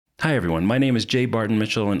Hi everyone, my name is Jay Barton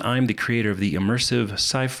Mitchell and I'm the creator of the immersive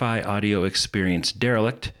sci-fi audio experience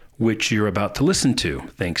Derelict, which you're about to listen to,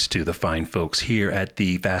 thanks to the fine folks here at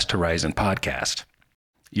the Vast Horizon podcast.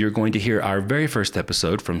 You're going to hear our very first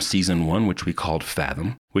episode from season 1, which we called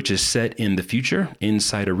Fathom, which is set in the future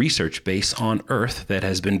inside a research base on Earth that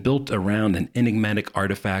has been built around an enigmatic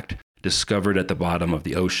artifact discovered at the bottom of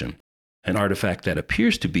the ocean. An artifact that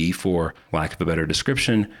appears to be, for lack of a better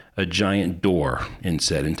description, a giant door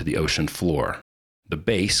inset into the ocean floor. The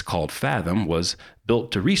base, called Fathom, was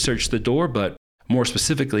built to research the door, but more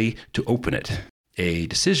specifically, to open it. A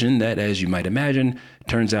decision that, as you might imagine,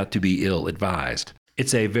 turns out to be ill-advised.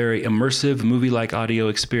 It's a very immersive, movie-like audio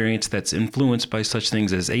experience that's influenced by such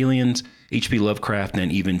things as Aliens, H.P. Lovecraft,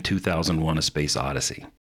 and even 2001: A Space Odyssey.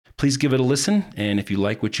 Please give it a listen, and if you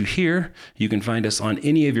like what you hear, you can find us on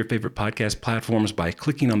any of your favorite podcast platforms by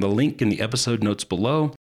clicking on the link in the episode notes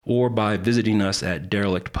below or by visiting us at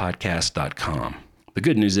derelictpodcast.com. The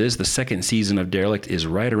good news is the second season of Derelict is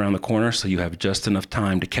right around the corner, so you have just enough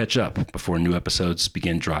time to catch up before new episodes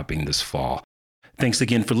begin dropping this fall. Thanks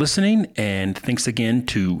again for listening, and thanks again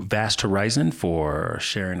to Vast Horizon for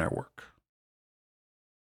sharing our work.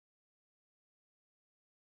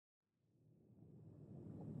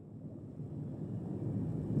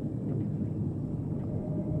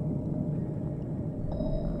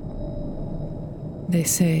 They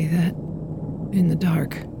say that in the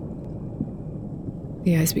dark,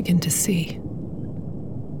 the eyes begin to see.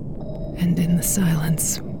 And in the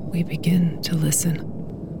silence, we begin to listen.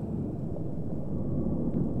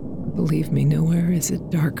 Believe me, nowhere is it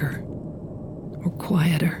darker or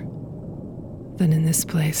quieter than in this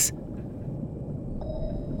place.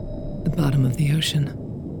 The bottom of the ocean,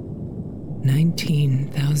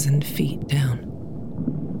 19,000 feet down.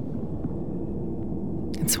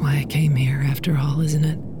 It's why I came here, after all, isn't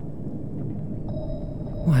it?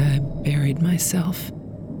 Why I buried myself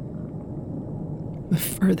the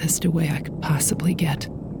furthest away I could possibly get.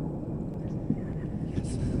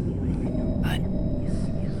 But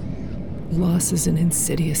loss is an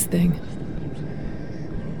insidious thing.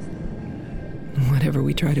 Whatever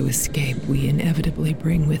we try to escape, we inevitably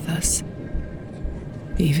bring with us,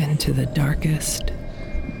 even to the darkest,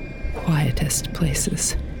 quietest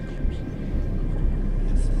places.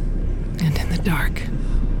 And in the dark,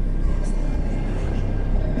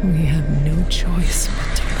 we have no choice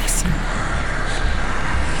but to listen.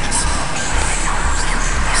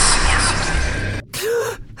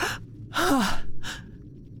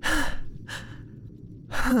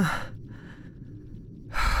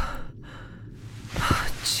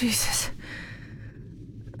 Jesus.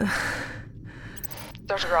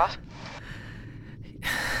 Dr. Groff?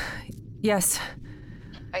 Yes.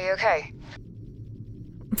 Are you okay?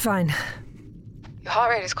 Fine. Your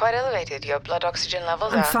heart rate is quite elevated. Your blood oxygen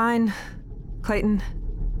levels are... I'm fine, Clayton.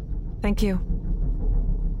 Thank you.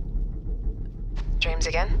 Dreams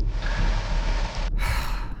again?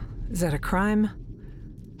 Is that a crime?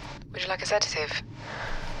 Would you like a sedative?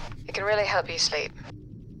 It can really help you sleep.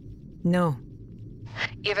 No.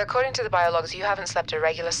 Eva, according to the biologs, you haven't slept a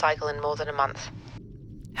regular cycle in more than a month.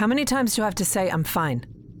 How many times do I have to say I'm fine?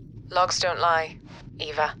 Logs don't lie,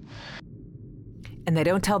 Eva. And they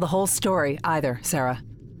don't tell the whole story either, Sarah.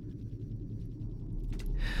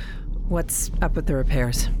 What's up with the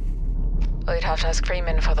repairs? Well, you'd have to ask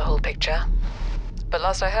Freeman for the whole picture. But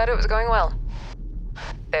last I heard, it was going well.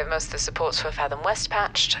 They have most of the supports for Fathom West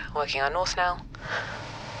patched, working on North now.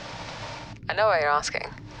 I know why you're asking.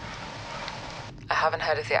 I haven't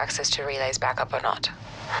heard if the access to relays back up or not.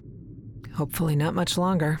 Hopefully not much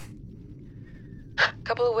longer.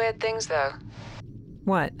 Couple of weird things, though.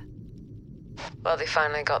 What? Well, they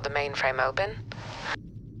finally got the mainframe open.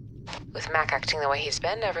 With Mac acting the way he's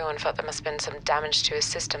been, everyone thought there must have been some damage to his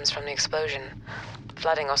systems from the explosion.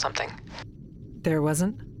 Flooding or something. There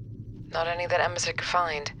wasn't? Not any that emissary could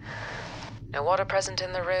find. No water present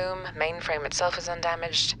in the room, mainframe itself is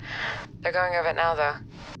undamaged. They're going over it now, though.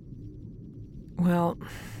 Well,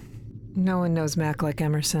 no one knows Mac like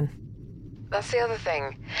Emerson. That's the other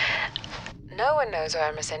thing. No one knows where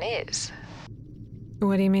Emerson is.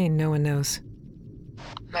 What do you mean, no one knows?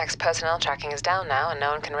 Mac's personnel tracking is down now, and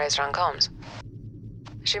no one can raise her on comms.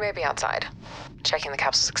 She may be outside, checking the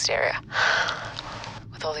capsule's exterior.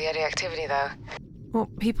 With all the Yeti activity, though. Well,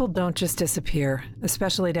 people don't just disappear,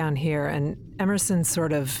 especially down here, and Emerson's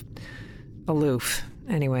sort of aloof.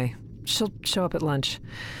 Anyway, she'll show up at lunch.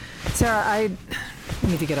 Sarah, I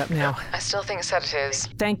need to get up now. I still think sedatives.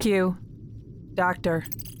 Thank you, doctor.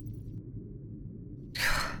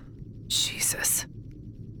 Jesus.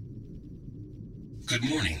 Good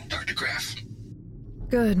morning, Dr. Graff.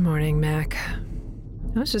 Good morning, Mac.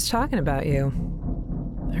 I was just talking about you.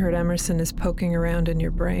 I heard Emerson is poking around in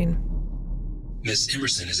your brain. Miss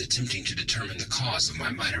Emerson is attempting to determine the cause of my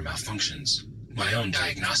minor malfunctions. My own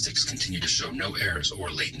diagnostics continue to show no errors or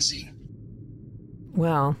latency.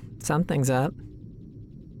 Well, something's up.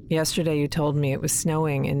 Yesterday you told me it was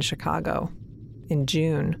snowing in Chicago. In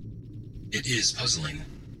June. It is puzzling.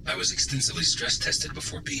 I was extensively stress tested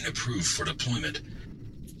before being approved for deployment.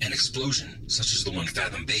 An explosion, such as the one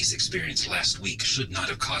Fathom Base experienced last week, should not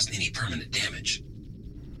have caused any permanent damage.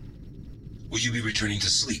 Will you be returning to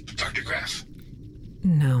sleep, Dr. Graff?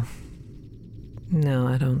 No. No,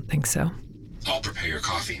 I don't think so. I'll prepare your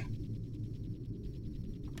coffee.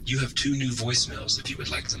 You have 2 new voicemails if you would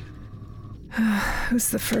like them. Who's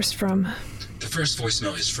the first from? The first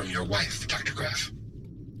voicemail is from your wife, Dr. Graff.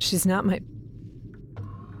 She's not my...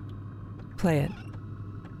 Play it.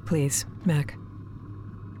 Please, Mac.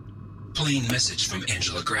 Playing message from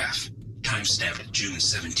Angela Graff. Timestamped June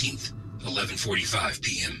 17th, 11:45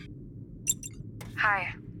 p.m.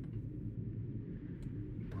 Hi.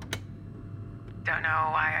 Don't know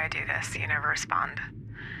why I do this. You never respond.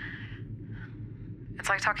 It's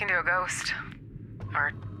like talking to a ghost.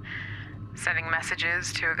 Or sending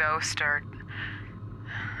messages to a ghost, or...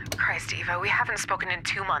 Christ, Eva, we haven't spoken in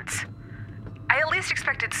 2 months. I at least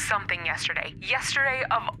expected something yesterday. Yesterday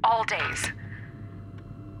of all days.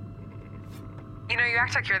 You know, you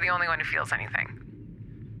act like you're the only one who feels anything.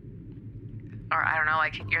 Or, I don't know,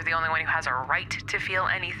 like you're the only one who has a right to feel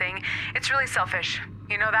anything. It's really selfish.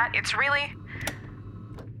 You know that? It's really...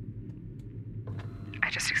 I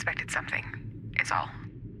just expected something. It's all.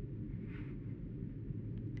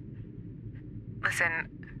 Listen,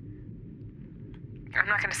 I'm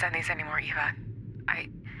not going to send these anymore, Eva. I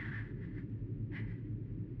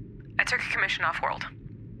took a commission off-world.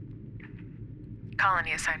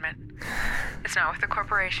 Colony assignment. It's not with the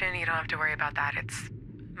corporation. You don't have to worry about that. It's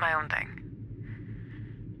my own thing.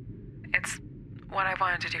 It's what I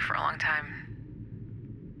wanted to do for a long time.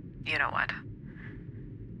 You know what?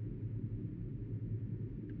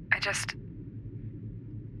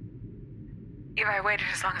 Eva, I waited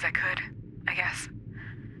as long as I could, I guess.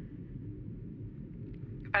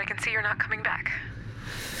 But I can see you're not coming back.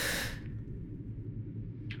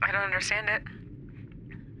 I don't understand it.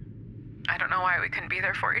 I don't know why we couldn't be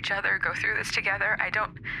there for each other, go through this together. I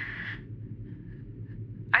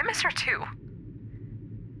miss her too.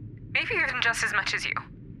 Maybe even just as much as you.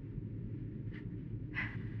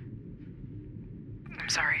 I'm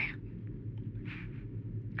sorry.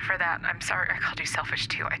 For that, I'm sorry I called you selfish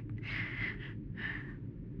too.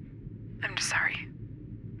 I'm just sorry.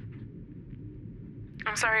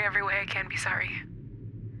 I'm sorry every way I can be sorry.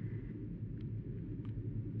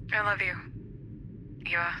 I love you,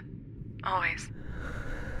 Eva. Always.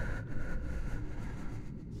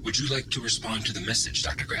 Would you like to respond to the message,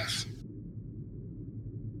 Dr. Graff?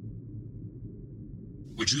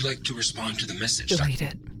 Would you like to respond to the message, Delete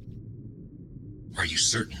it. Are you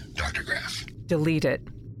certain, Dr. Graff? Delete it.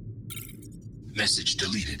 Message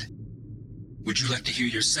deleted. Would you like to hear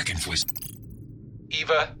your second voice?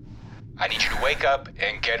 Eva, I need you to wake up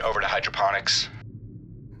and get over to hydroponics.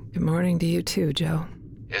 Good morning to you too, Joe.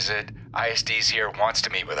 Is it? ISD's here, wants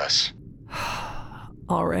to meet with us.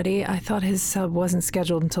 Already? I thought his sub wasn't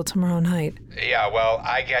scheduled until tomorrow night. Yeah, well,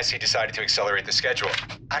 I guess he decided to accelerate the schedule.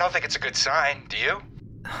 I don't think it's a good sign, do you?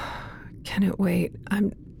 Can it wait?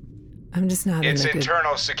 I'm just not It's in a good...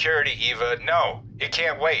 internal security, Eva. No, it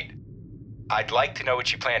can't wait. I'd like to know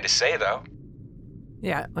what you plan to say, though.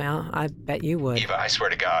 Yeah, well, I bet you would. Eva, I swear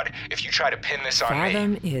to God, if you try to pin this on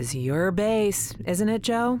Fathom me... is your base, isn't it,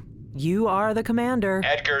 Joe? You are the commander.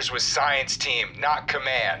 Edgar's was science team, not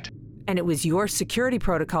command. And it was your security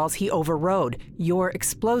protocols he overrode, your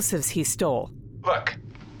explosives he stole. Look,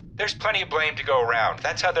 there's plenty of blame to go around.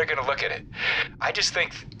 That's how they're going to look at it. I just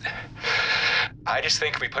think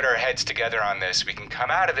if we put our heads together on this, we can come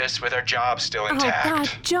out of this with our jobs still intact. Oh, God,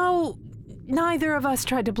 Joe, neither of us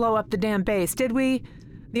tried to blow up the damn base, did we?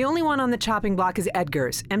 The only one on the chopping block is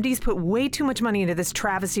Edgar's. MD's put way too much money into this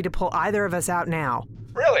travesty to pull either of us out now.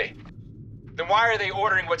 Really? Then why are they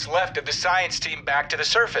ordering what's left of the science team back to the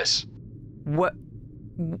surface? What?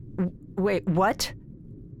 Wait, what?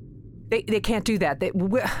 They can't do that.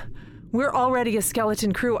 We're already a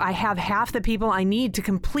skeleton crew. I have half the people I need to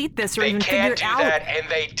complete this or They even can't figure do out. that, and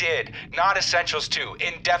they did. Not Essentials 2,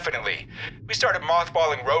 indefinitely. We started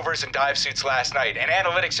mothballing rovers and dive suits last night, and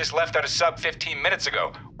analytics just left on a sub 15 minutes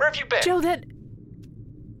ago. Where have you been? Joe,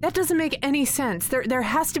 That doesn't make any sense. There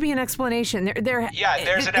has to be an explanation. Yeah,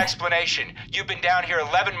 there's an explanation. You've been down here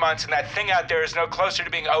 11 months, and that thing out there is no closer to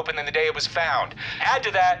being open than the day it was found. Add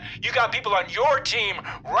to that, you got people on your team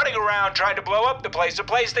running around trying to blow up the place, a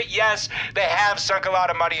place that, yes, they have sunk a lot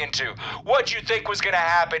of money into. What'd you think was gonna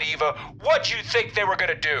happen, Eva? What'd you think they were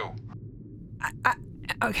gonna do?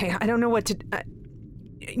 Okay, I don't know what to...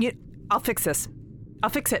 I'll fix this. I'll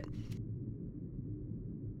fix it.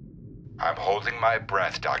 I'm holding my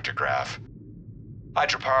breath, Dr. Graff.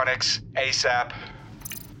 Hydroponics, ASAP.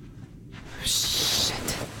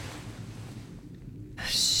 Shit.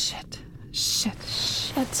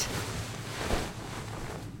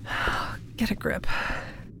 Get a grip.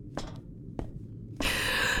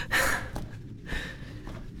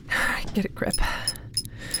 Get a grip.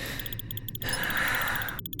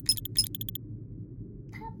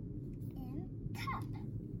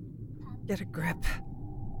 Get a grip.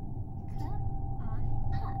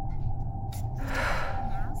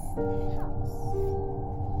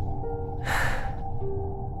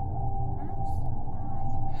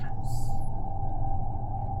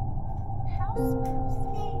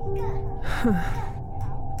 Come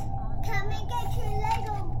and get your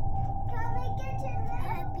Lego. Come and get your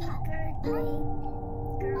Lego. Happy birthday,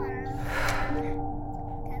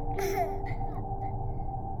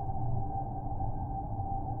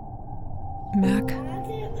 Mac?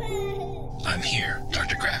 I'm here,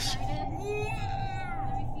 Dr. Graff.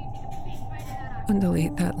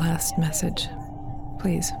 Undelete that last message,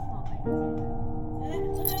 please.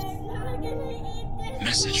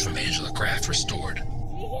 Message from Angela Graff restored.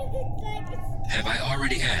 Have I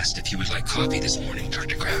already asked if you would like coffee this morning,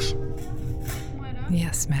 Dr. Graff?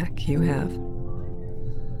 Yes, Mac, you have.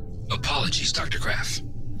 Apologies, Dr. Graff.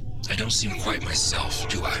 I don't seem quite myself,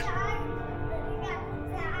 do I?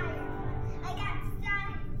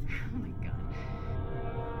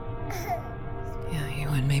 Yeah, you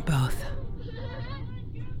and me both.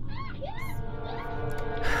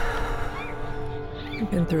 We've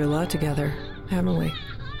been through a lot together, haven't we?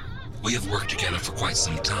 We have worked together for quite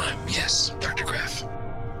some time, yes, Dr. Graff.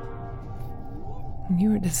 You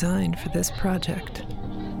were designed for this project.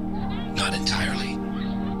 Not entirely.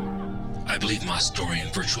 I believe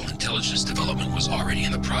Mostorian virtual intelligence development was already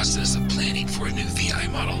in the process of planning for a new VI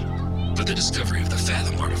model, but the discovery of the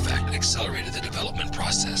Fathom artifact accelerated the development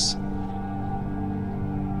process.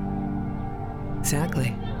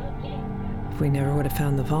 Exactly. If we never would have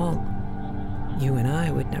found the vault, you and I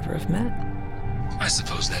would never have met. I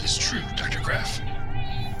suppose that is true, Dr. Graff.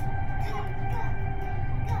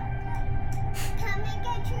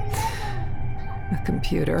 A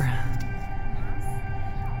computer.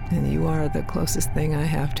 And you are the closest thing I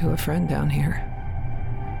have to a friend down here.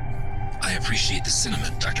 I appreciate the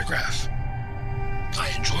sentiment, Dr. Graff.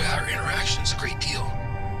 I enjoy our interactions a great deal.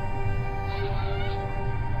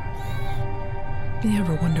 You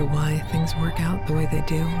ever wonder why things work out the way they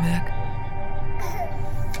do, Mac?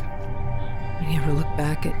 You ever look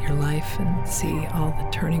back at your life and see all the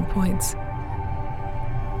turning points?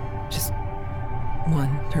 Just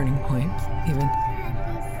one turning point, even.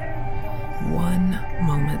 One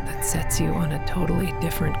moment that sets you on a totally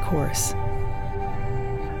different course.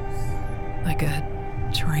 Like a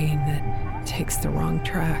train that takes the wrong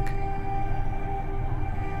track.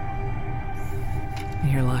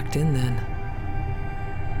 You're locked in then.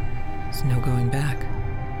 There's no going back.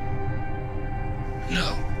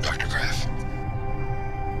 No, Dr. Graff.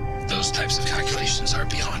 Those types of calculations are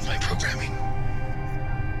beyond my programming.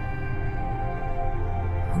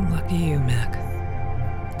 Lucky you, Mac.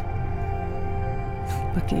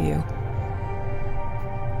 Lucky you.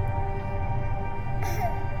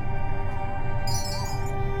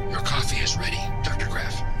 Your coffee is ready, Dr.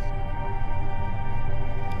 Graff.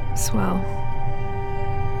 Swell.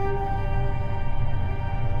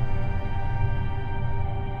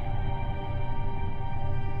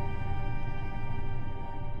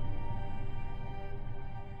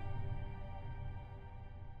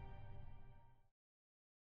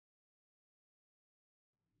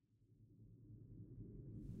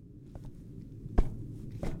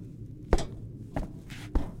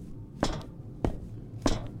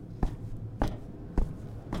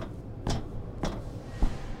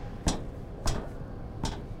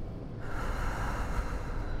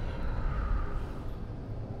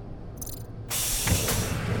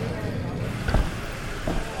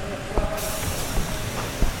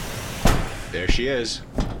 There she is.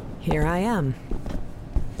 Here I am.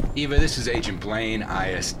 Eva, this is Agent Blaine,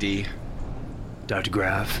 ISD. Dr.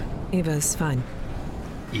 Graff, Eva's fine.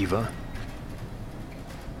 Eva.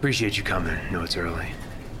 Appreciate you coming. Know it's early.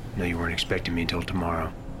 Know you weren't expecting me until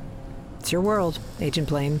tomorrow. It's your world, Agent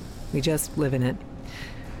Blaine. We just live in it.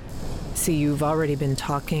 See, you've already been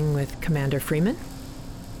talking with Commander Freeman?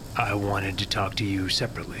 I wanted to talk to you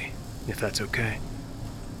separately, if that's okay.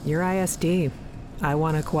 You're ISD. I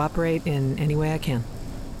want to cooperate in any way I can.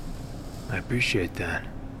 I appreciate that.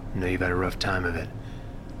 I know you've had a rough time of it.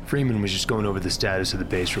 Freeman was just going over the status of the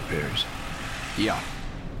base repairs. Yeah.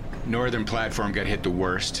 Northern platform got hit the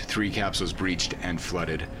worst. 3 capsules breached and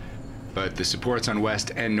flooded. But the supports on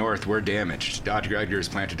west and north were damaged. Dr. Edgar's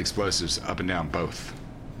planted explosives up and down both.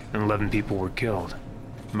 And 11 people were killed.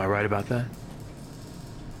 Am I right about that?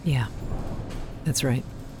 Yeah, that's right.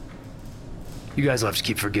 You guys will have to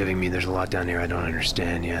keep forgiving me. There's a lot down here I don't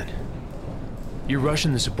understand yet. You're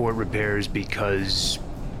rushing the support repairs because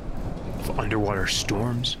of underwater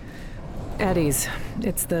storms? Eddies.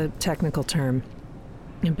 It's the technical term.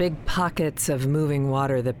 Big pockets of moving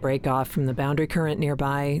water that break off from the boundary current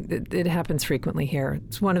nearby. It happens frequently here.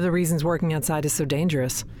 It's one of the reasons working outside is so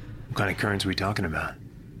dangerous. What kind of currents are we talking about?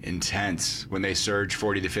 Intense. When they surge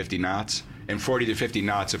 40 to 50 knots, and 40 to 50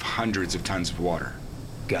 knots of hundreds of tons of water.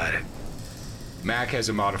 Got it. Mac has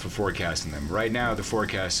a model for forecasting them. Right now, the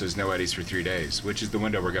forecast says no eddies for 3 days, which is the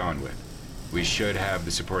window we're going with. We should have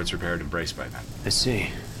the supports repaired and braced by then. I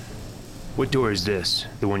see. What door is this?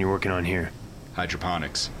 The one you're working on here?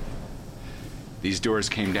 Hydroponics. These doors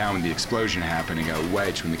came down when the explosion happened and got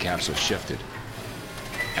wedged when the capsule shifted.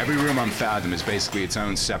 Every room on Fathom is basically its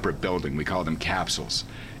own separate building. We call them capsules.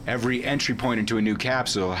 Every entry point into a new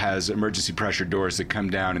capsule has emergency pressure doors that come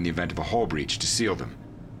down in the event of a hull breach to seal them.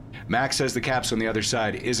 Max says the capsule on the other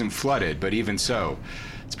side isn't flooded, but even so,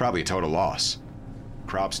 it's probably a total loss.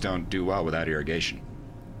 Crops don't do well without irrigation.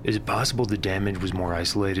 Is it possible the damage was more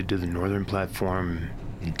isolated to the northern platform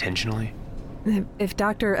intentionally? If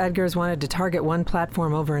Dr. Edgars wanted to target one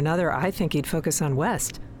platform over another, I think he'd focus on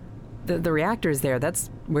west. The reactor's there.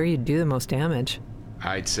 That's where you'd do the most damage.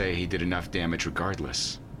 I'd say he did enough damage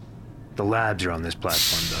regardless. The labs are on this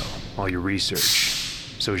platform, though. All your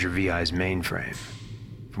research. So is your VI's mainframe.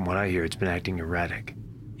 From what I hear, it's been acting erratic.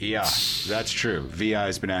 Yeah, that's true.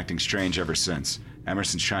 VI's been acting strange ever since.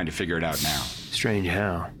 Emerson's trying to figure it out now. Strange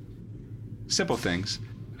how? Simple things.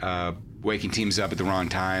 Waking teams up at the wrong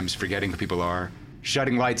times, forgetting who people are,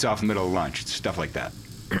 shutting lights off in the middle of lunch, stuff like that.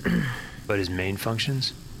 But his main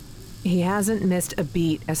functions? He hasn't missed a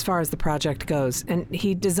beat as far as the project goes, and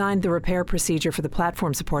he designed the repair procedure for the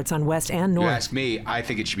platform supports on west and north. You ask me, I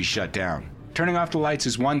think it should be shut down. Turning off the lights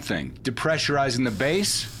is one thing. Depressurizing the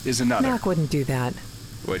base is another. Mac wouldn't do that.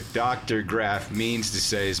 What Dr. Graff means to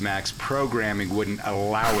say is Mac's programming wouldn't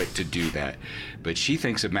allow it to do that. But she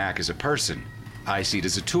thinks of Mac as a person. I see it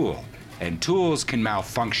as a tool. And tools can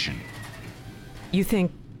malfunction. You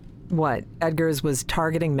think, what, Edgars was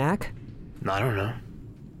targeting Mac? I don't know.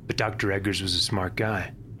 But Dr. Edgars was a smart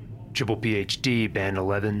guy. Triple PhD, Band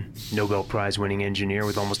 11, Nobel Prize winning engineer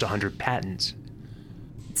with almost 100 patents.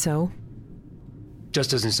 So?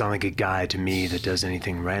 Just doesn't sound like a guy to me that does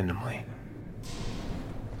anything randomly.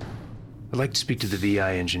 I'd like to speak to the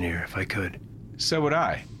VI engineer, if I could. So would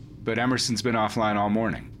I. But Emerson's been offline all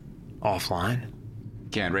morning. Offline?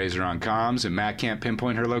 Can't raise her on comms, and Mac can't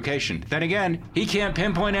pinpoint her location. Then again, he can't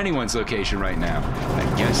pinpoint anyone's location right now. I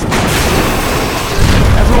guess...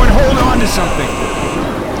 Everyone hold on to something!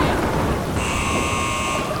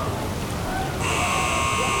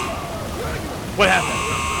 What happened?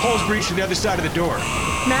 Holes breached to the other side of the door.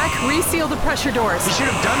 Mac, reseal the pressure doors. He should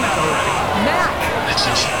have done that already. Mac!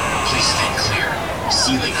 Attention, please stand clear.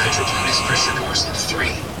 Sealing hydroponics pressure doors in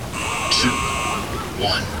 3, 2,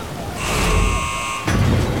 1.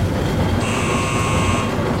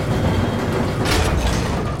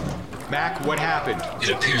 Mac, what happened? It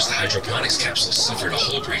appears the hydroponics capsule suffered a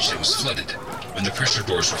hull breach and was flooded. When the pressure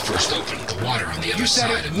doors were first opened, the water on the other side...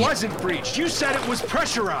 You said it wasn't breached. You said it was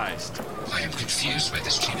pressurized. I am confused by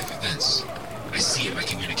this chain of events. I see in my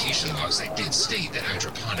communication logs I did state that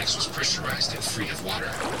hydroponics was pressurized and free of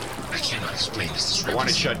water. I cannot explain this discrepancy. I want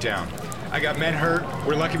it shut down. I got men hurt.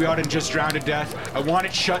 We're lucky we all didn't just drown to death. I want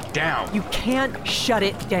it shut down. You can't shut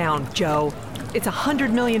it down, Joe. It's a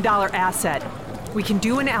 $100 million asset. We can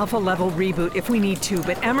do an alpha-level reboot if we need to,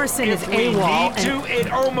 but Emerson is AWOL. If we need to,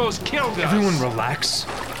 it almost killed us. Everyone relax.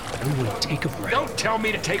 Everyone take a breath. Don't tell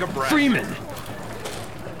me to take a breath. Freeman!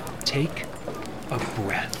 Take a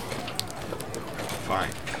breath.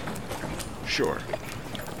 Fine. Sure.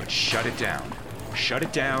 But shut it down. Shut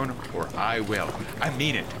it down, or I will. I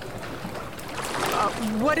mean it.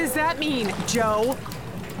 What does that mean, Joe?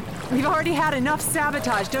 We've already had enough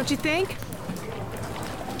sabotage, don't you think?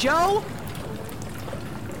 Joe?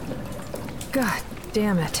 God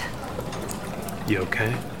damn it. You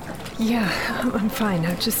okay? Yeah, I'm fine.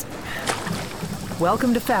 I'm just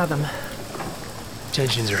welcome to Fathom.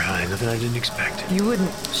 Tensions are high, nothing I didn't expect. You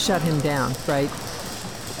wouldn't shut him down, right?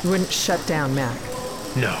 You wouldn't shut down Mac.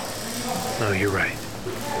 No, you're right.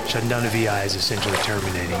 Shutting down a VI is essentially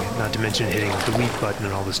terminating it, not to mention hitting the delete button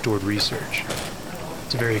on all the stored research.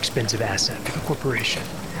 It's a very expensive asset for the corporation.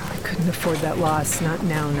 I couldn't afford that loss. Not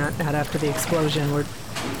now, not after the explosion. We're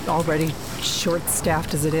already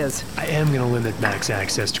short-staffed as it is. I am going to limit Mac's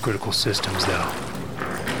access to critical systems, though.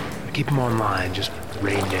 I keep him online, just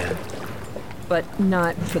reined in. But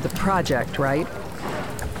not for the project, right?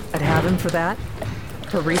 I'd have him for that?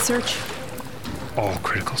 For research? All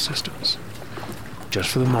critical systems. Just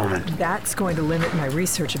for the moment. That's going to limit my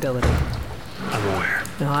research ability. I'm aware.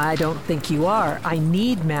 No, I don't think you are. I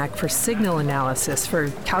need Mac for signal analysis, for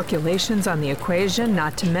calculations on the equation,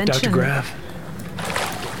 not to mention... Dr. Graff,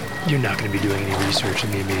 you're not going to be doing any research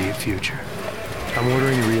in the immediate future. I'm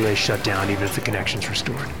ordering the relay shut down even if the connection's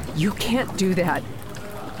restored. You can't do that.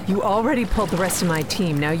 You already pulled the rest of my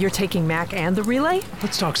team. Now you're taking Mac and the relay?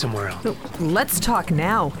 Let's talk somewhere else. No, let's talk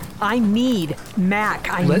now. I need Mac.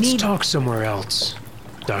 Let's talk somewhere else,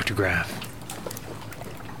 Dr. Graff.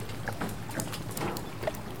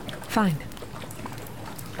 Fine.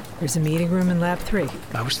 There's a meeting room in Lab 3.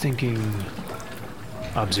 I was thinking...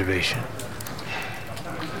 observation.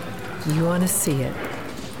 You want to see it?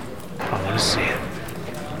 I want to see it.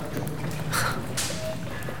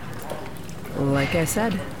 Like I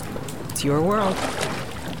said, it's your world.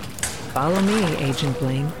 Follow me, Agent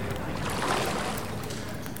Blaine.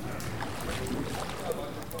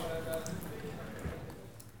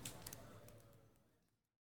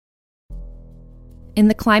 In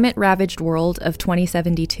the climate-ravaged world of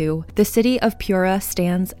 2072, the city of Pura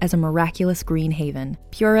stands as a miraculous green haven.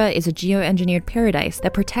 Pura is a geoengineered paradise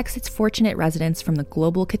that protects its fortunate residents from the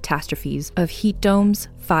global catastrophes of heat domes,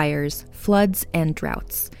 fires, floods, and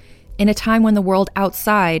droughts. In a time when the world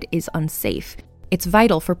outside is unsafe, it's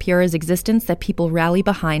vital for Pura's existence that people rally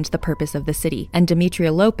behind the purpose of the city, and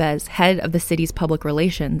Demetria Lopez, head of the city's public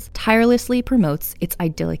relations, tirelessly promotes its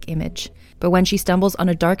idyllic image. But when she stumbles on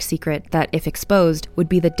a dark secret that, if exposed, would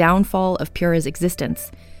be the downfall of Pura's existence,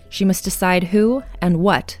 she must decide who and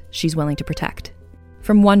what she's willing to protect.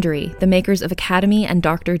 From Wondery, the makers of Academy and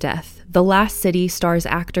Dr. Death, The Last City stars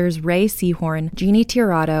actors Ray Seahorn, Jeannie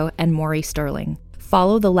Tirado, and Maury Sterling.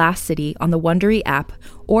 Follow The Last City on the Wondery app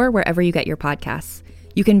or wherever you get your podcasts.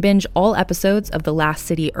 You can binge all episodes of The Last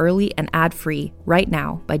City early and ad-free right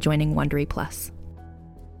now by joining Wondery Plus.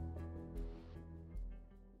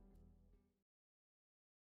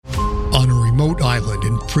 On a remote island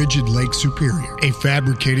in frigid Lake Superior, a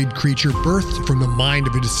fabricated creature birthed from the mind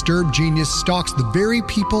of a disturbed genius stalks the very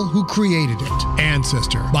people who created it.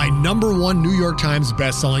 Ancestor, by #1 New York Times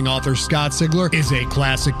bestselling author Scott Sigler, is a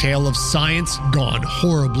classic tale of science gone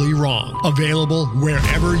horribly wrong. Available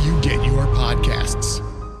wherever you get your podcasts.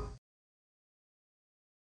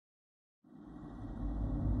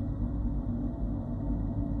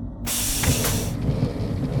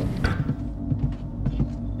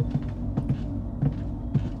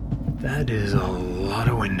 That is a lot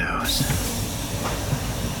of windows.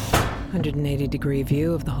 180-degree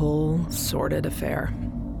view of the whole sordid affair.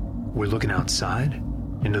 We're looking outside?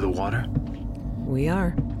 Into the water? We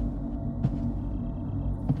are.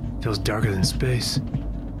 Feels darker than space.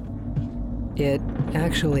 It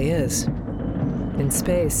actually is. In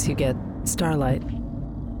space, you get starlight.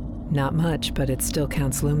 Not much, but it still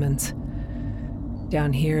counts lumens.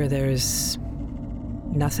 Down here, there's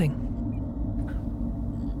nothing.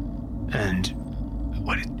 And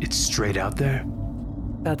what, it's straight out there?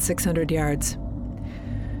 About 600 yards.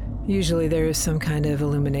 Usually there's some kind of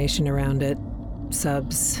illumination around it.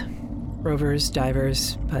 Subs, rovers,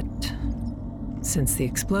 divers, but since the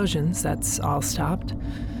explosions, that's all stopped.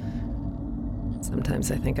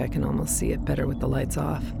 Sometimes I think I can almost see it better with the lights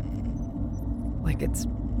off. Like it's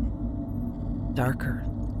darker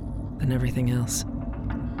than everything else.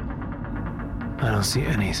 I don't see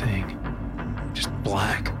anything. Just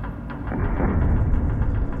black.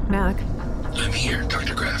 Mac, I'm here,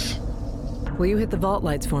 Dr. Graff. will you hit the vault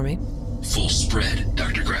lights for me? Full spread,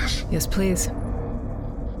 Dr. Graff. Yes, please.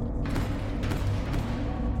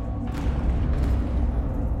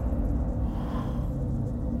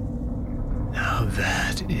 Now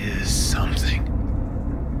that is something.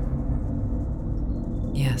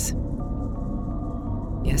 Yes.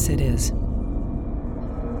 Yes, it is.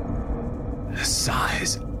 The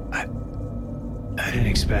size. I didn't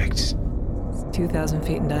expect. It's 2,000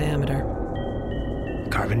 feet in diameter.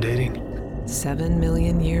 Carbon dating? 7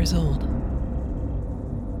 million years old.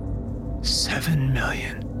 7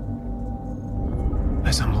 million.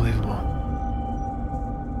 That's unbelievable.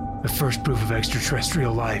 The first proof of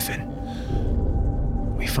extraterrestrial life,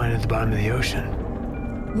 and we find it at the bottom of the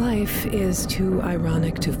ocean. Life is too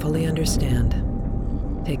ironic to fully understand.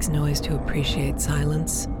 Takes noise to appreciate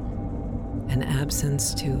silence, and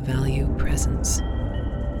absence to value presence.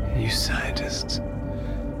 You scientists,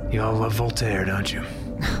 you all love Voltaire, don't you?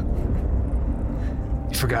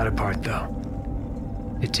 You forgot a part, though.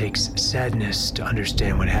 It takes sadness to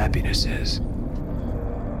understand what happiness is.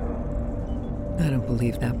 I don't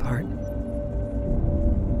believe that part.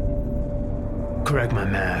 Correct my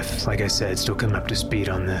math. Like I said, still coming up to speed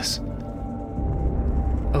on this.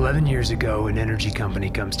 11 years ago, an energy company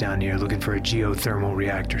comes down here looking for a geothermal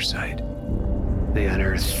reactor site. They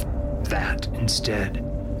unearth that instead.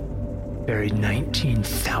 Buried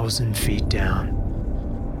 19,000 feet down.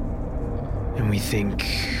 And we think,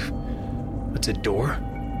 what's a door?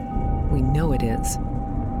 We know it is.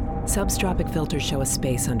 Substropic filters show a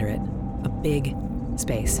space under it. A big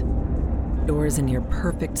space. Doors a near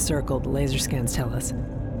perfect circle, the laser scans tell us.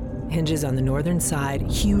 Hinges on the northern side,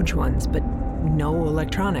 huge ones, but no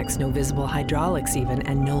electronics, no visible hydraulics even,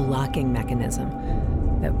 and no locking mechanism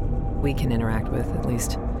that we can interact with, at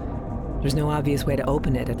least. There's no obvious way to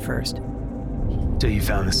open it at first. Till you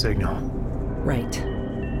found the signal. Right.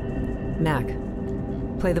 Mac,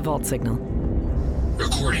 play the vault signal.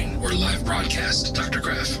 Recording or live broadcast, Dr.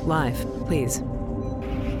 Graff. Live, please.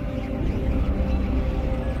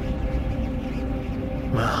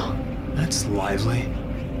 Wow, that's lively.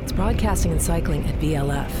 It's broadcasting and cycling at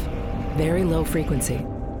VLF. Very low frequency.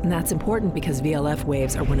 And that's important because VLF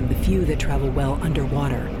waves are one of the few that travel well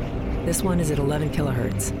underwater. This one is at 11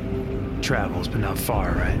 kilohertz. Travels, but not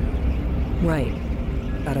far, right? Right.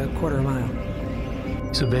 About a quarter mile.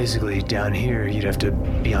 So basically, down here, you'd have to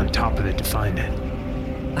be on top of it to find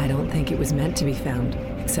it. I don't think it was meant to be found,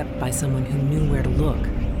 except by someone who knew where to look.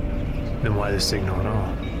 Then why the signal at all?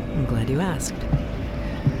 I'm glad you asked.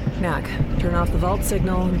 Mac, turn off the vault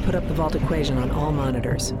signal and put up the vault equation on all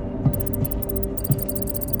monitors.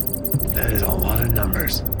 That is a lot of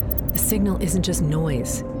numbers. The signal isn't just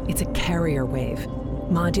noise, it's a carrier wave.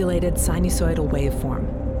 Modulated sinusoidal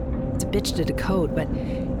waveform. It's a bitch to decode, but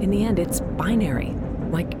in the end it's binary,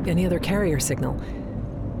 like any other carrier signal.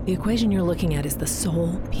 The equation you're looking at is the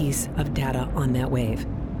sole piece of data on that wave.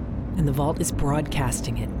 And the vault is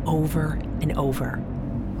broadcasting it over and over.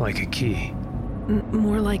 Like a key.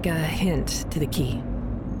 More like a hint to the key.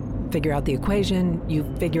 Figure out the equation, you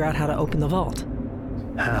figure out how to open the vault.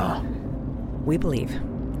 How? We believe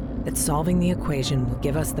that solving the equation will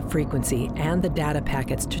give us the frequency and the data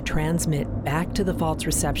packets to transmit back to the vault's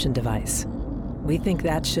reception device. We think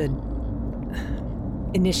that should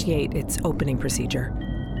initiate its opening procedure.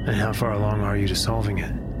 And how far along are you to solving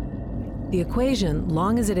it? The equation,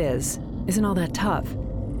 long as it is, isn't all that tough.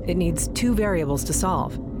 It needs 2 variables to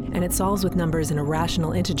solve, and it solves with numbers in a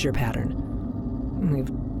rational integer pattern.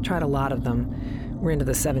 We've tried a lot of them. We're into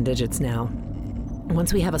the 7 digits now.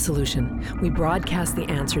 Once we have a solution, we broadcast the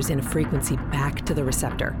answers in a frequency back to the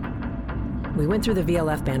receptor. We went through the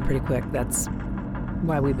VLF band pretty quick. That's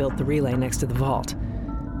why we built the relay next to the vault.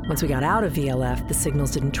 Once we got out of VLF, the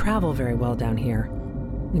signals didn't travel very well down here.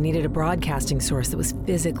 We needed a broadcasting source that was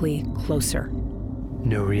physically closer.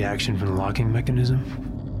 No reaction from the locking mechanism?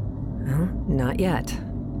 Well, not yet.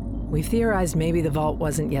 We've theorized maybe the vault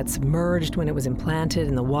wasn't yet submerged when it was implanted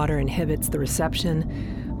and the water inhibits the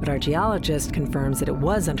reception, but our geologist confirms that it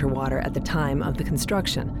was underwater at the time of the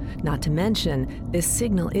construction. Not to mention, this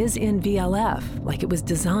signal is in VLF, like it was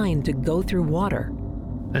designed to go through water.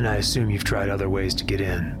 And I assume you've tried other ways to get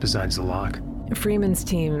in, besides the lock? Freeman's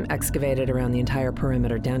team excavated around the entire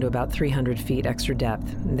perimeter down to about 300 feet extra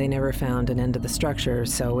depth. They never found an end to the structure,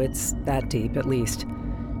 so it's that deep at least.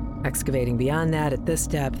 Excavating beyond that at this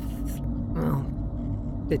depth, well,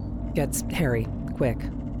 it gets hairy quick.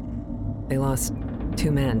 They lost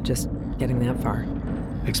 2 men just getting that far.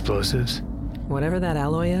 Explosives? Whatever that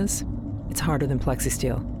alloy is, it's harder than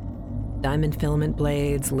plexisteel. Diamond filament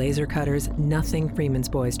blades, laser cutters, nothing Freeman's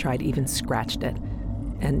boys tried even scratched it.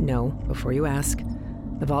 And no, before you ask,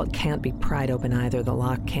 the vault can't be pried open either. The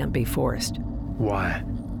lock can't be forced. Why?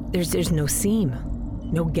 There's no seam,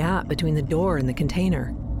 no gap between the door and the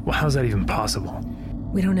container. Well, how's that even possible?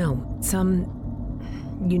 We don't know. Some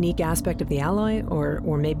unique aspect of the alloy,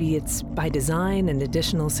 or maybe it's by design, an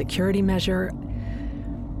additional security measure.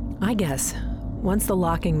 I guess, once the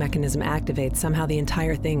locking mechanism activates, somehow the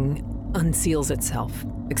entire thing unseals itself,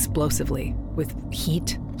 explosively, with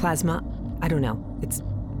heat, plasma. I don't know. It's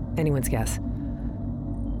anyone's guess.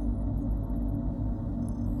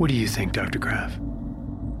 What do you think, Dr. Graff?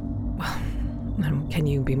 Well, can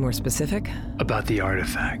you be more specific? About the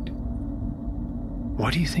artifact.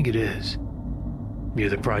 What do you think it is? You're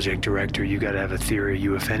the project director, you gotta have a theory,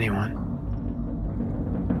 you if anyone.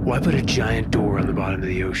 Why put a giant door on the bottom of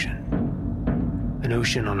the ocean? An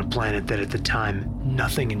ocean on a planet that at the time,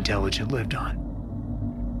 nothing intelligent lived on.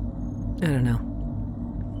 I don't know.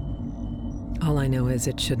 All I know is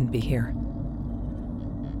it shouldn't be here.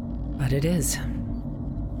 But it is.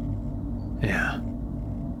 Yeah.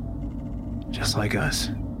 Just like us.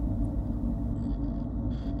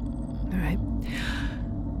 All right.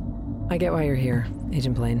 I get why you're here,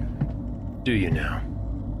 Agent Blaine. Do you now?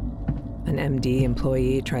 An MD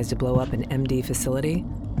employee tries to blow up an MD facility.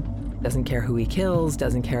 Doesn't care who he kills,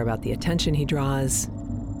 doesn't care about the attention he draws.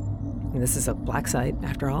 And this is a black site,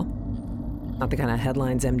 after all. Not the kind of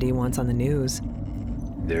headlines MD wants on the news.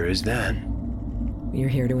 There is that. You're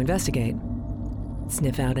here to investigate.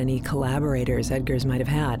 Sniff out any collaborators Edgar's might have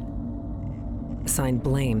had. Assign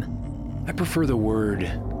blame. I prefer the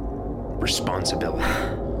word responsibility.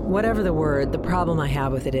 Whatever the word, the problem I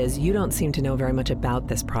have with it is you don't seem to know very much about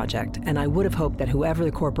this project, and I would have hoped that whoever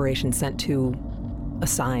the corporation sent to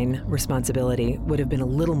assign responsibility would have been a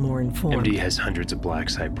little more informed. MD has hundreds of black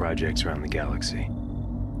site projects around the galaxy.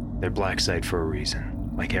 They're black site for a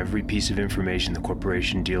reason. Like every piece of information the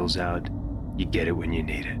corporation deals out, you get it when you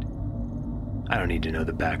need it. I don't need to know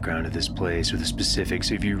the background of this place or the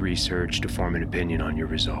specifics of your research to form an opinion on your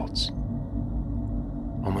results.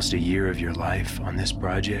 Almost a year of your life on this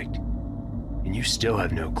project, and you still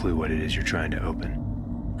have no clue what it is you're trying to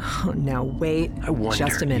open. Oh, now wait I wonder,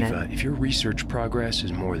 just a minute. Eva, if your research progress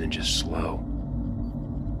is more than just slow.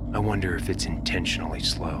 I wonder if it's intentionally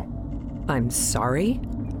slow. I'm sorry?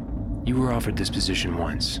 You were offered this position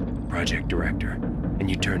once, project director, and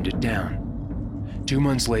you turned it down. 2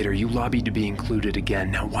 months later, you lobbied to be included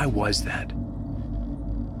again. Now, why was that?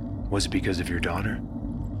 Was it because of your daughter?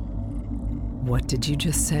 What did you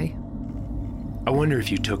just say? I wonder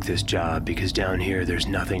if you took this job because down here there's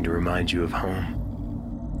nothing to remind you of home.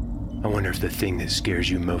 I wonder if the thing that scares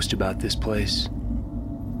you most about this place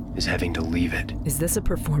is having to leave it. Is this a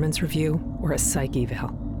performance review or a psych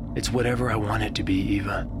eval? It's whatever I want it to be,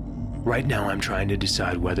 Eva. Right now I'm trying to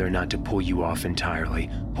decide whether or not to pull you off entirely.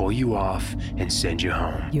 Pull you off and send you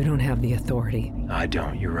home. You don't have the authority. I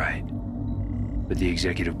don't, you're right. But the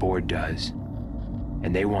executive board does.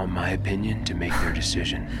 And they want my opinion to make their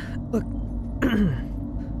decision. Look,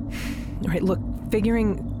 all right, look,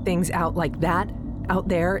 figuring things out like that out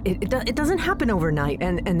there, it doesn't happen overnight,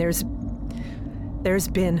 and there's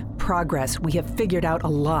been progress. We have figured out a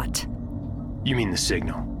lot. You mean the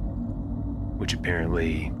signal, which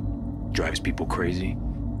apparently drives people crazy?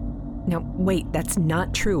 Now, wait, that's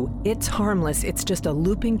not true. It's harmless. It's just a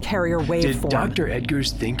looping carrier waveform. Did Dr.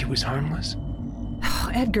 Edgars think it was harmless?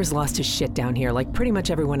 Edgar's lost his shit down here, like pretty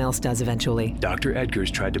much everyone else does eventually. Dr.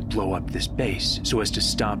 Edgars tried to blow up this base so as to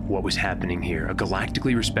stop what was happening here. A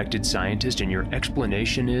galactically respected scientist, and your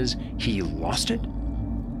explanation is he lost it?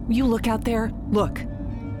 You look out there, look.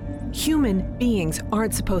 Human beings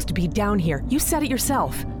aren't supposed to be down here. You said it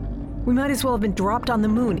yourself. We might as well have been dropped on the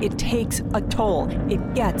moon. It takes a toll.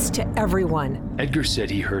 It gets to everyone. Edgar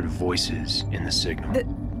said he heard voices in the signal.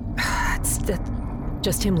 It's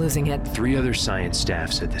just him losing it. 3 other science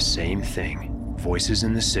staff said the same thing. Voices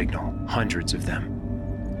in the signal, hundreds of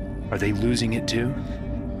them. Are they losing it too?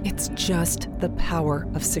 It's just the power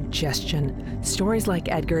of suggestion. Stories like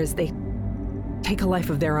Edgar's, they take a life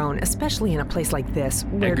of their own, especially in a place like this,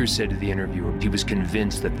 where... Edgar said to the interviewer he was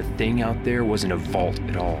convinced that the thing out there wasn't a vault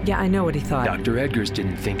at all. Yeah, I know what he thought. Dr. Edgars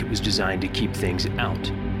didn't think it was designed to keep things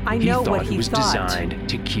out. I know what he thought. It was thought. designed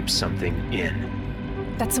to keep something in.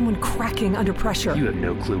 That's someone cracking under pressure. You have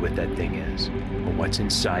no clue what that thing is, or what's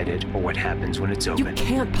inside it, or what happens when it's open. You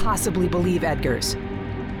can't possibly believe Edgar's.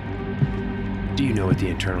 Do you know what the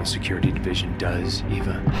Internal Security Division does,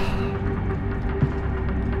 Eva?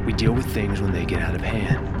 We deal with things when they get out of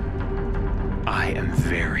hand. I am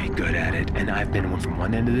very good at it, and I've been from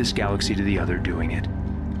one end of this galaxy to the other doing it.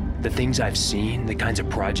 The things I've seen, the kinds of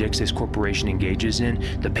projects this corporation engages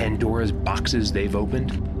in, the Pandora's boxes they've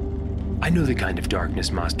opened, I know the kind of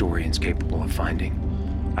darkness Mos Dorian's capable of finding.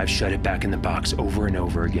 I've shut it back in the box over and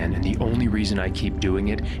over again, and the only reason I keep doing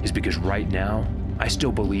it is because right now, I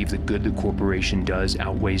still believe the good the corporation does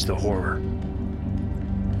outweighs the horror.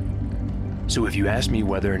 So if you ask me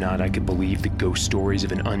whether or not I could believe the ghost stories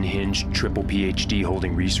of an unhinged triple PhD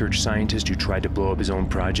holding research scientist who tried to blow up his own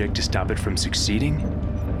project to stop it from succeeding,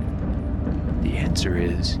 the answer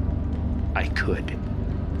is, I could.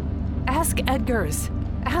 Ask Edgar's.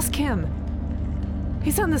 Ask him.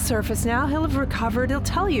 He's on the surface now. He'll have recovered. He'll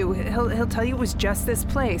tell you. He'll tell you it was just this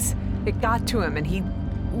place. It got to him and he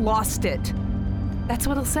lost it. That's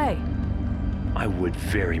what he'll say. I would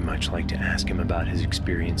very much like to ask him about his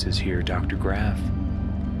experiences here, Dr. Graff,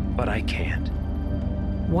 but I can't.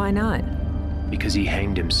 Why not? Because he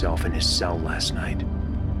hanged himself in his cell last night.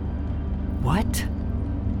 What?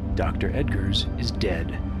 Dr. Edgars is dead.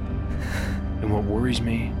 And what worries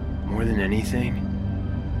me more than anything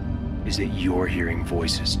is that you're hearing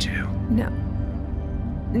voices too. No.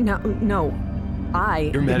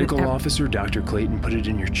 Your medical officer, Dr. Clayton, put it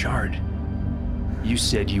in your chart. You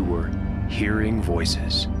said you were hearing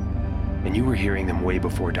voices, and you were hearing them way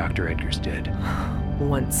before Dr. Edgars did.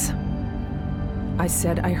 Once. I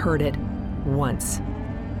said I heard it once.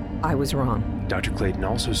 I was wrong. Dr. Clayton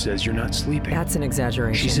also says you're not sleeping. That's an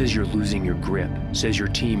exaggeration. She says you're losing your grip, says your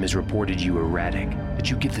team has reported you erratic, that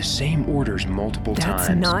you give the same orders multiple times.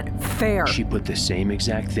 That's not fair. She put the same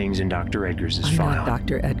exact things in Dr. Edgars' I'm file. not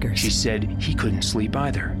Dr. Edgars. She said he couldn't sleep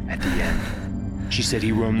either at the end. She said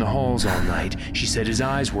he roamed the halls all night. She said his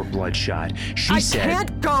eyes were bloodshot. She said... I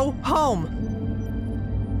can't go home!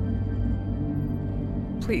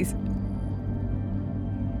 Please.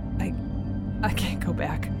 I can't go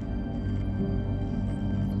back.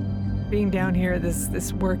 Being down here,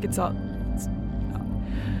 this work, it's all...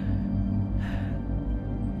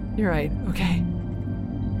 You're right, okay?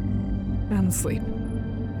 I don't sleep.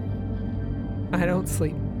 I don't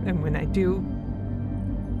sleep. And when I do,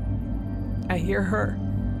 I hear her.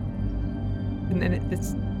 And then it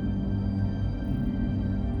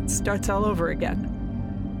starts all over again.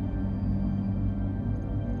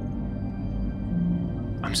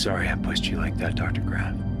 I'm sorry I pushed you like that, Dr.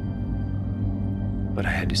 Graff. But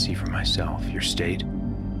I had to see for myself your state.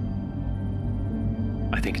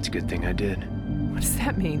 I think it's a good thing I did. What does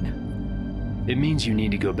that mean? It means you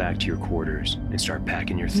need to go back to your quarters and start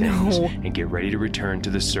packing your things and get ready to return to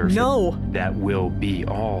the surface. No! That will be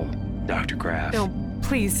all, Dr. Graff. No,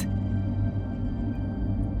 please.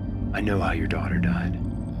 I know how your daughter died.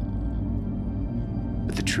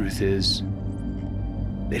 But the truth is,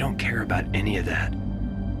 they don't care about any of that.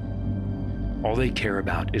 All they care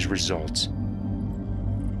about is results.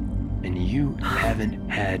 And you haven't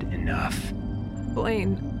had enough.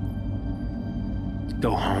 Blaine.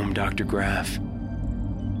 Go home, Dr. Graff.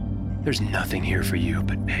 There's nothing here for you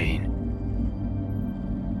but pain.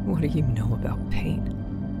 What do you know about pain?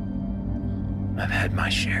 I've had my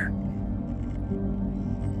share.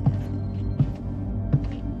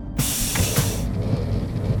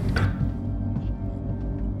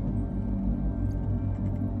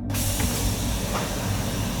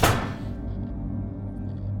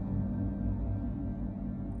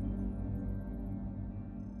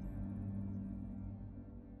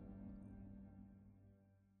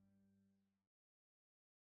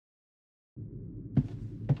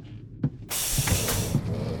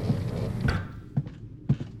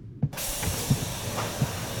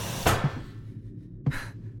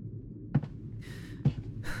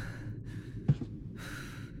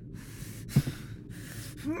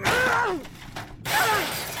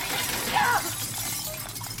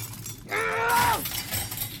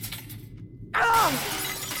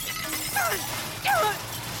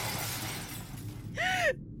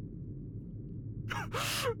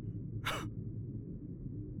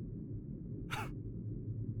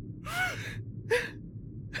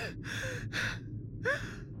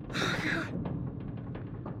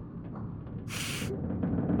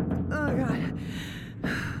 Oh, God.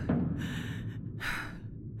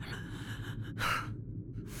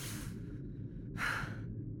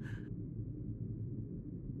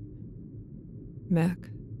 Mac.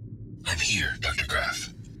 I'm here, Dr. Graff.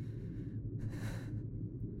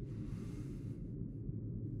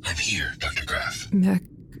 I'm here, Dr. Graff. Mac,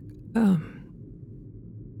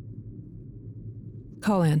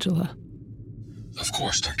 call Angela. Of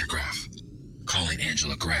course, Dr. Graff. Calling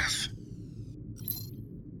Angela Graff.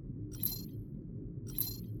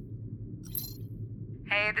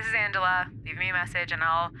 Hey, this is Angela. Leave me a message and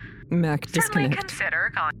I'll Mac, certainly disconnect.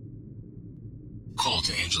 consider calling. Call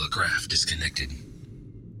to Angela Graff disconnected.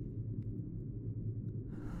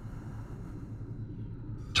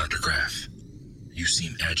 Dr. Graff, you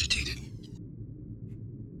seem agitated.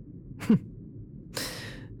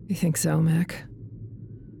 You think so, Mac?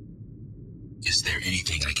 Is there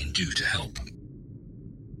anything I can do to help?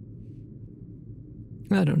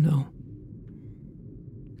 I don't know.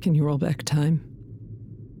 Can you roll back time?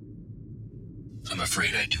 I'm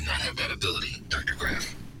afraid I do not have that ability, Dr.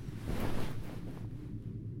 Graff.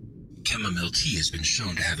 Chamomile tea has been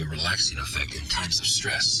shown to have a relaxing effect in times of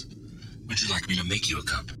stress. Would you like me to make you a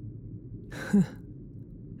cup?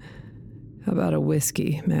 How about a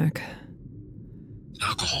whiskey, Mac?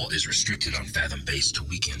 Alcohol is restricted on Fathom Base to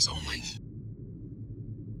weekends only.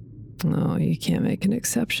 Oh, you can't make an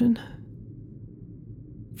exception.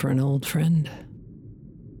 For an old friend.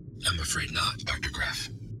 I'm afraid not, Dr. Graff.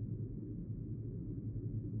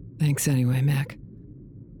 Thanks anyway, Mac.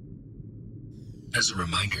 As a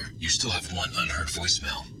reminder, you still have one unheard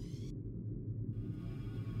voicemail.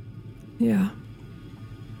 Yeah.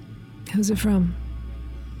 Who's it from?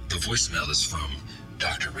 The voicemail is from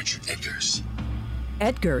Dr. Richard Edgars.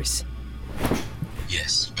 Edgars?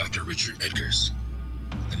 Yes, Dr. Richard Edgars.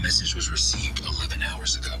 The message was received 11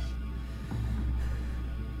 hours ago.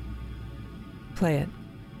 Play it.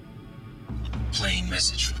 Playing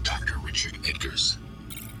message from Dr. Richard Edgars.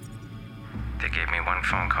 They gave me one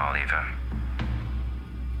phone call, Eva.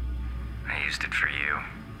 I used it for you.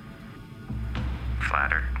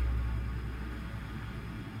 Flattered.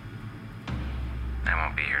 I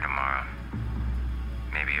won't be here tomorrow.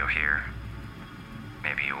 Maybe you'll hear.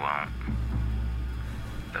 Maybe you won't.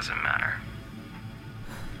 Doesn't matter.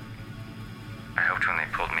 I hoped when they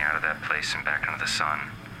pulled me out of that place and back into the sun,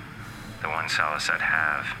 the one solace I'd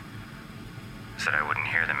have is that I wouldn't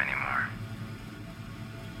hear them anymore.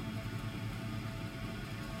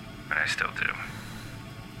 But I still do.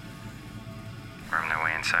 Worm their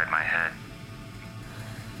way inside my head.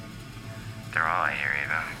 They're all I hear,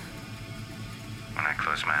 Eva. When I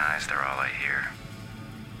close my eyes, they're all I hear.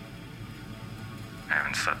 I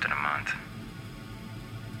haven't slept in a month.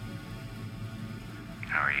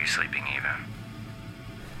 How are you sleeping, Eva?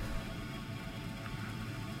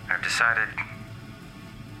 I've decided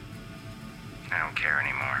I don't care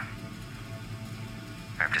anymore.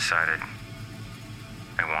 I've decided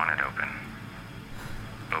I want it open.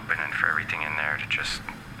 Open and for everything in there to just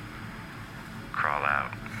crawl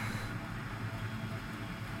out.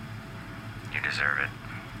 You deserve it.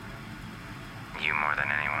 You more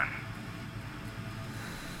than anyone.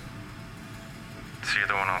 So you're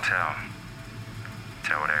the one I'll tell.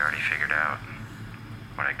 Tell what I already figured out.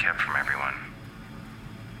 What I kept from everyone.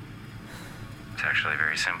 It's actually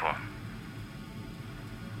very simple.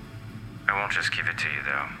 I won't just give it to you,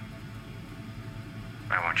 though.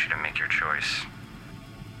 I want you to make your choice.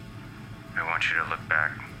 I want you to look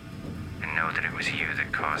back and know that it was you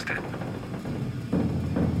that caused it.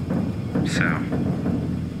 So,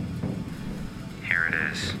 here it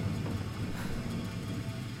is.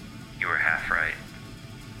 You were half right.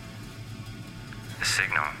 The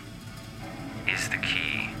signal is the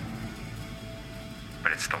key,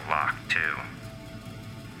 but it's the lock, too.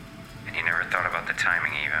 And you never thought about the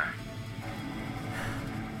timing, Eva.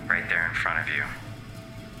 Right there in front of you.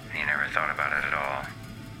 And you never thought about it at all.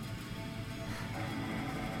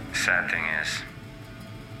 The sad thing is,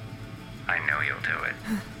 I know you'll do it.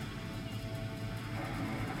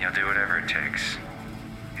 You'll do whatever it takes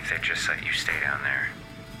if they just let you stay down there.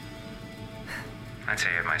 I'd say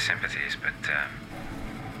you have my sympathies, but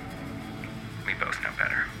we both know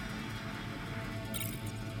better.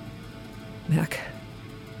 Mac.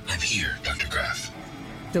 I'm here, Dr. Graff.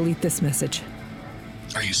 Delete this message.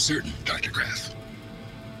 Are you certain, Dr. Graff?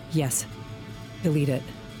 Yes. Delete it.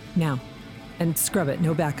 Now. And scrub it,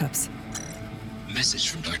 no backups. Message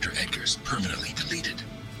from Dr. Edgars permanently deleted.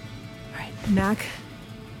 All right, Mac.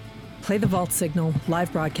 Play the vault signal,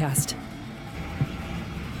 live broadcast.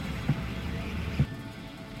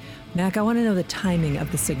 Mac, I want to know the timing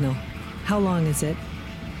of the signal. How long is it?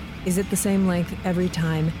 Is it the same length every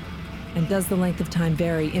time? And does the length of time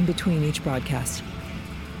vary in between each broadcast?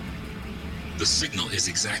 The signal is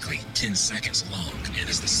exactly 10 seconds long and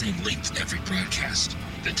is the same length every broadcast.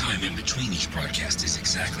 The time in between each broadcast is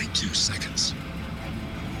exactly 2 seconds.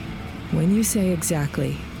 When you say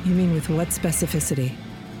exactly, you mean with what specificity?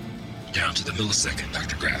 Down to the millisecond,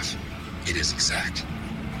 Dr. Graff. It is exact.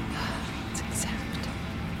 It's exact.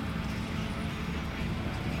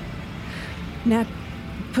 Nat,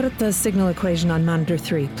 put up the signal equation on monitor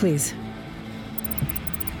 3, please.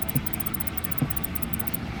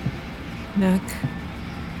 Mac,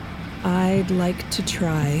 I'd like to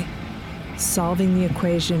try solving the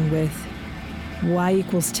equation with y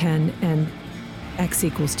equals 10 and x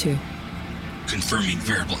equals 2. Confirming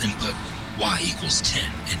variable input, y equals 10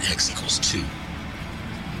 and x equals 2.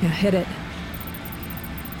 Yeah, hit it.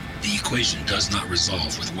 The equation does not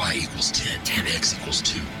resolve with y equals 10 and x equals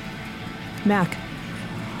 2. Mac,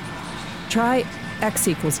 try x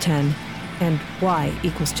equals 10 and y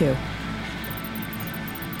equals 2.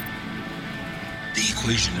 The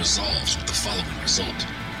equation resolves with the following result.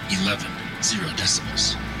 11, 0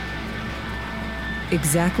 decibels.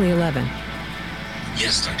 Exactly 11.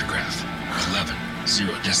 Yes, Dr. Graff. 11,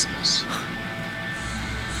 0 decibels.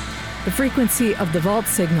 The frequency of the vault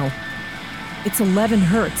signal, it's 11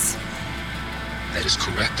 hertz. That is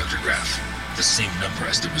correct, Dr. Graff. The same number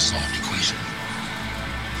as the resolved equation.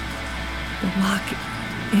 The lock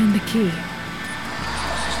and the key.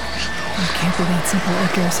 I can't be that simple,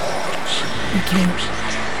 Edgars. I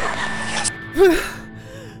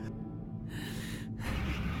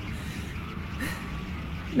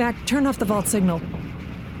can't. Mac, turn off the vault signal.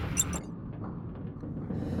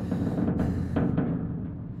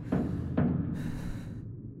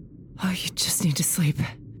 Oh, you just need to sleep.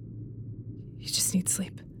 You just need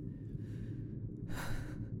sleep.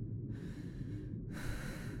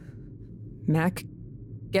 Mac,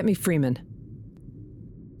 get me Freeman.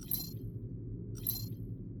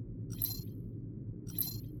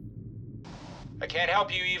 I can't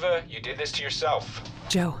help you, Eva. You did this to yourself.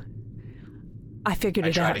 Joe, I figured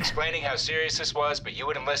it out. I tried explaining how serious this was, but you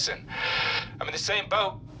wouldn't listen. I'm in the same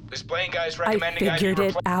boat. This Blaine guy's recommending I figured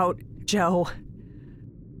it out, Joe.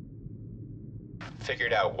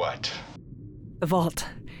 Figured out what? The vault.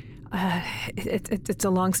 It's a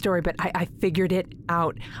long story, but I figured it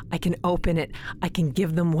out. I can open it. I can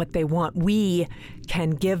give them what they want. We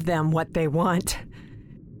can give them what they want.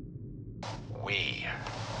 We?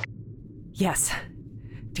 Yes.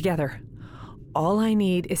 Together. All I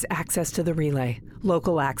need is access to the relay.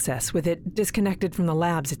 Local access. With it disconnected from the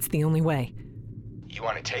labs, it's the only way. You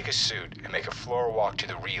want to take a suit and make a floor walk to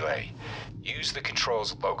the relay. Use the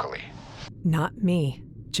controls locally. Not me,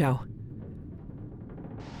 Joe.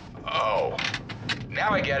 Oh,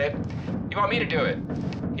 now I get it. You want me to do it.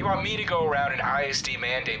 You want me to go around an ISD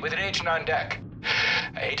mandate with an agent on deck.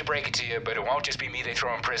 I hate to break it to you, but it won't just be me they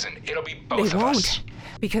throw in prison. It'll be both of us. They won't,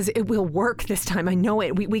 because it will work this time. I know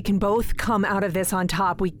it. We can both come out of this on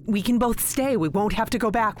top. We can both stay. We won't have to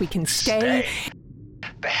go back. We can stay.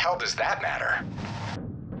 The hell does that matter?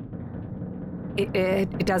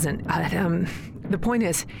 It doesn't. The point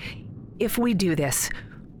is, if we do this,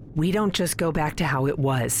 we don't just go back to how it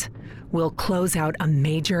was. We'll close out a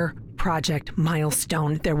major project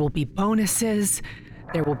milestone. There will be bonuses.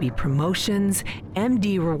 There will be promotions.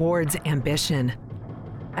 MD rewards ambition.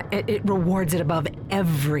 It rewards it above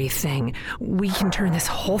everything. We can turn this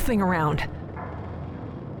whole thing around.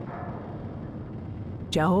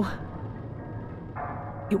 Joe,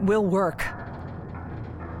 it will work.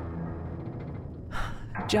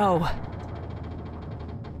 Joe.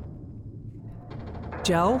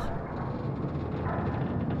 Joe?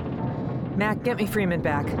 Mac, get me Freeman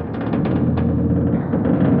back.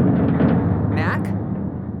 Mac?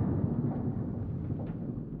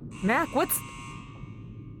 Mac, what's...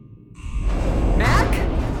 Mac?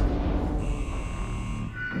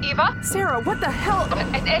 Eva? Sarah, what the hell?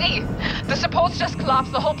 It's Eddie. The supports just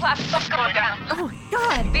collapsed. The whole platform's going down. Oh, my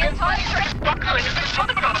God. The entire...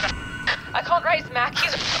 I can't raise Mac.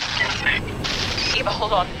 He's... Eva,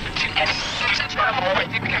 hold on.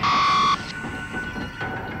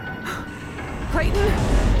 Clayton?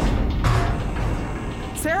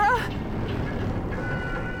 Sarah?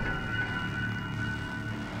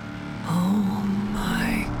 Oh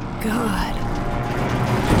my God.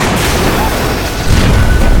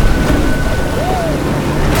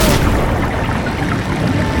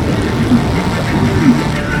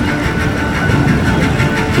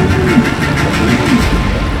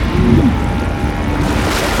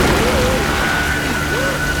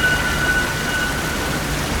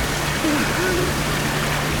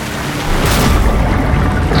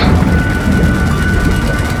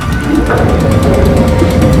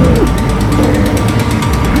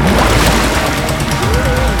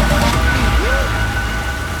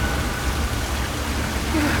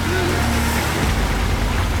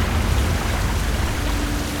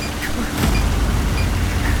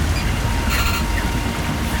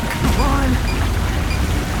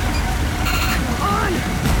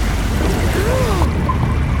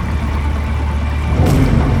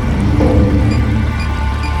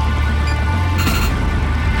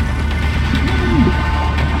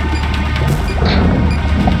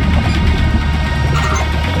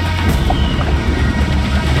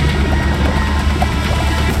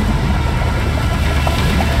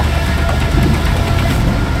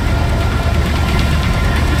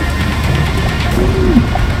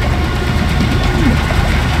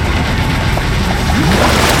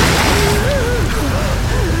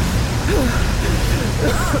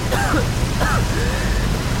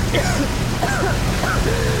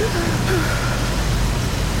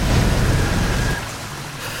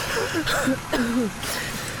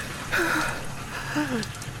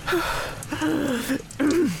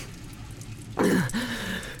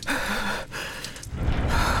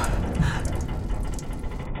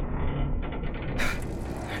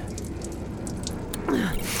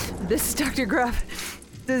 This is Dr. Grubb.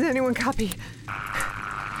 Does anyone copy?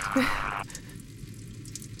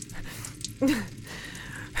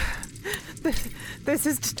 This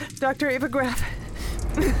is Dr. Ava Graff.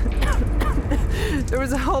 There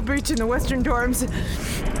was a hull breach in the western dorms.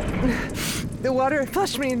 The water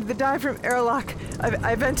flushed me into the diaphragm airlock.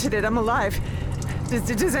 I vented it. I'm alive.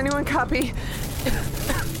 Does anyone copy?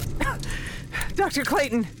 Dr.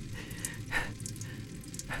 Clayton.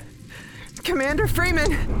 Commander Freeman.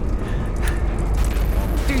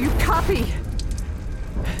 Do you copy?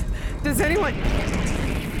 Does anyone...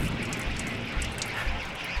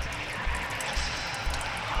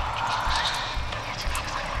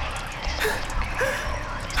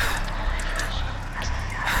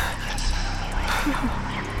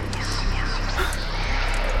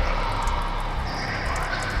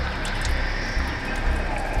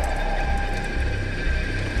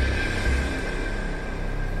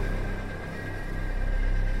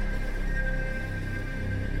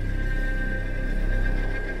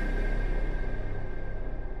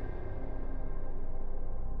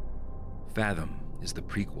 Fathom is the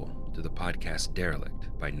prequel to the podcast Derelict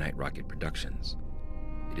by Night Rocket Productions.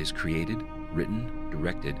 It is created, written,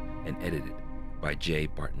 directed, and edited by J.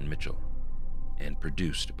 Barton Mitchell, and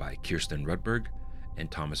produced by Kirsten Rudberg and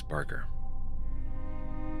Thomas Barker.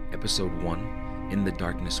 Episode 1, In the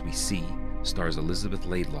Darkness We See, stars Elizabeth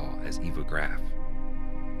Laidlaw as Eva Graff,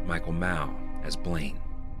 Michael Mao as Blaine,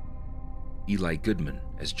 Eli Goodman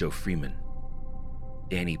as Joe Freeman,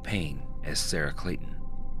 Danny Payne as Sarah Clayton,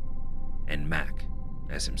 and Mac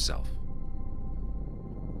as himself.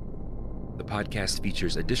 The podcast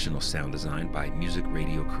features additional sound design by Music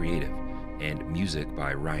Radio Creative and music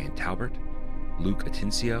by Ryan Talbert, Luke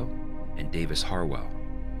Atencio, and Davis Harwell.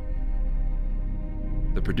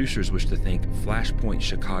 The producers wish to thank Flashpoint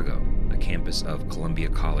Chicago, a campus of Columbia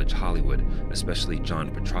College Hollywood, especially John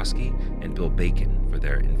Petrosky and Bill Bacon, for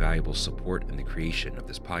their invaluable support in the creation of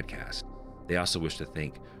this podcast. They also wish to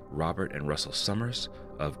thank Robert and Russell Summers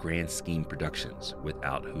of Grand Scheme Productions,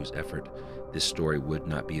 without whose effort this story would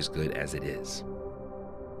not be as good as it is.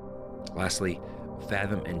 Lastly,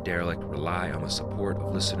 Fathom and Derelict rely on the support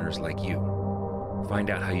of listeners like you.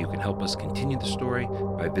 Find out how you can help us continue the story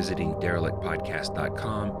by visiting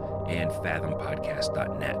derelictpodcast.com and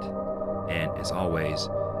fathompodcast.net. And as always,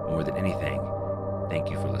 more than anything,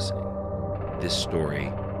 thank you for listening. This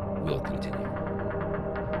story will continue.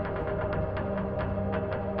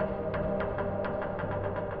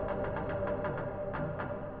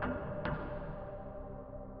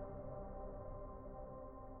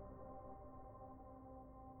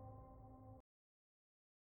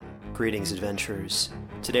 Greetings, adventurers.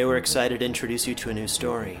 Today we're excited to introduce you to a new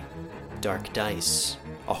story, Dark Dice,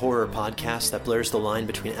 a horror podcast that blurs the line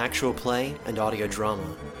between actual play and audio drama,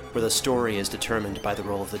 where the story is determined by the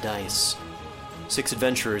roll of the dice. 6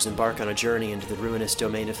 adventurers embark on a journey into the ruinous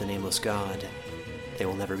domain of the Nameless God. They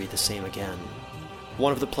will never be the same again.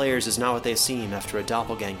 One of the players is not what they seem after a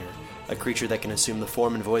doppelganger, a creature that can assume the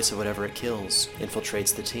form and voice of whatever it kills,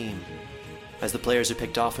 infiltrates the team. As the players are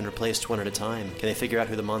picked off and replaced one at a time, can they figure out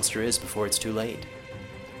who the monster is before it's too late?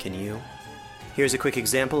 Can you? Here's a quick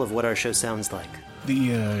example of what our show sounds like.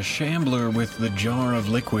 The shambler with the jar of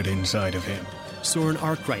liquid inside of him. Soren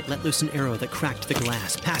Arkwright let loose an arrow that cracked the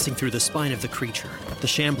glass, passing through the spine of the creature. The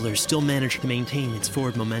shambler still managed to maintain its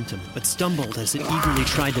forward momentum, but stumbled as it eagerly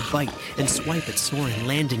tried to bite and swipe at Soren,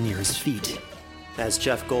 landing near his feet. As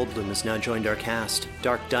Jeff Goldblum has now joined our cast,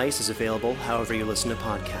 Dark Dice is available however you listen to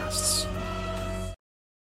podcasts.